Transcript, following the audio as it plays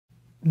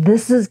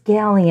This is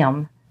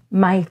gallium,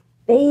 my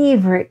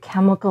favorite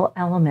chemical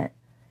element.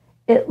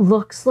 It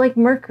looks like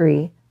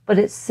mercury, but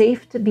it's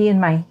safe to be in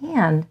my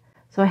hand,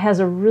 so it has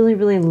a really,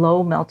 really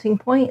low melting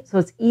point, so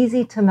it's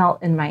easy to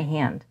melt in my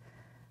hand.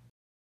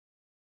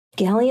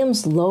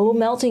 Gallium's low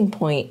melting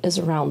point is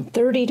around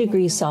 30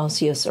 degrees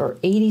Celsius or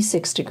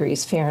 86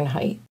 degrees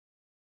Fahrenheit.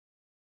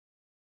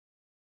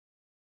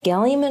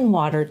 Gallium and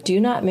water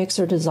do not mix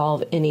or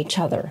dissolve in each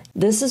other.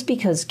 This is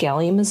because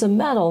gallium is a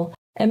metal,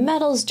 and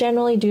metals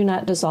generally do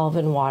not dissolve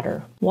in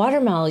water. Water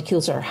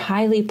molecules are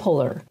highly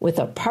polar, with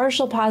a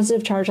partial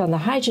positive charge on the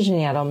hydrogen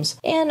atoms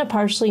and a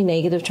partially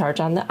negative charge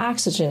on the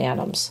oxygen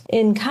atoms.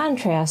 In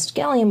contrast,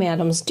 gallium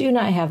atoms do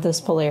not have this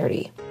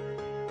polarity.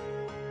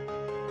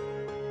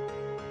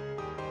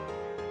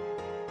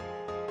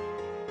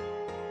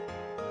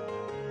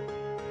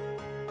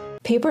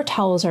 Paper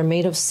towels are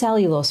made of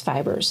cellulose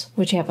fibers,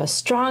 which have a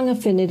strong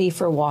affinity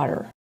for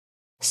water.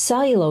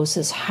 Cellulose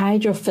is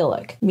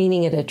hydrophilic,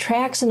 meaning it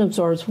attracts and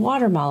absorbs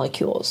water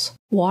molecules.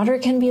 Water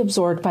can be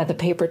absorbed by the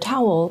paper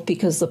towel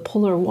because the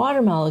polar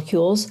water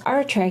molecules are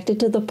attracted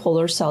to the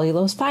polar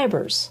cellulose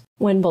fibers.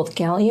 When both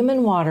gallium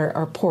and water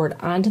are poured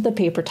onto the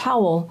paper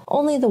towel,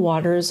 only the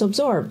water is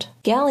absorbed.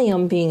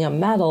 Gallium, being a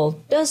metal,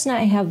 does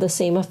not have the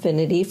same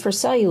affinity for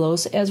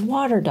cellulose as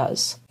water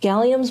does.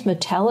 Gallium's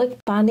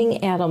metallic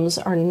bonding atoms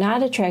are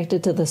not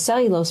attracted to the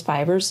cellulose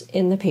fibers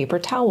in the paper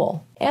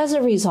towel. As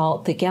a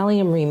result, the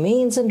gallium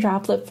remains in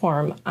droplet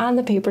form on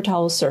the paper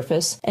towel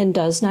surface and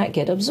does not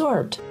get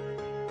absorbed.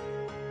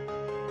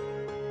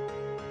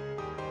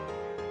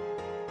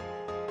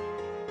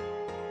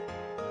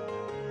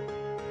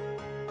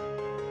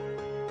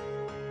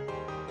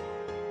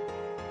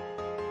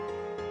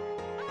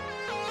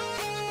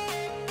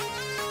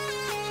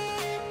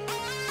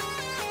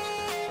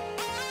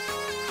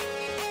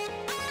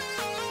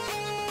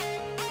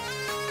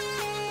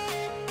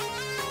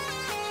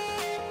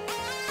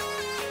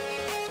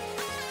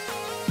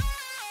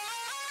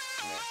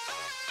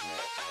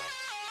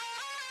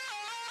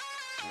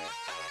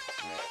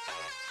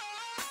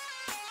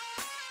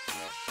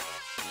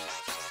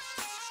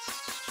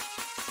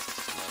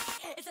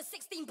 It's a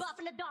 16 buff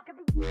in the dark.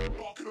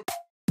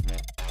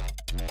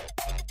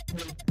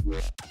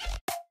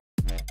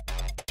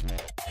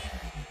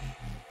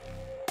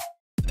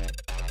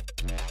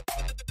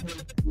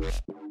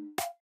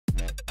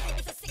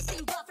 It's a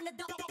 16 buff in the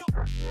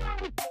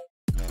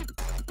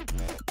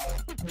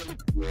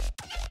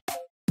dark.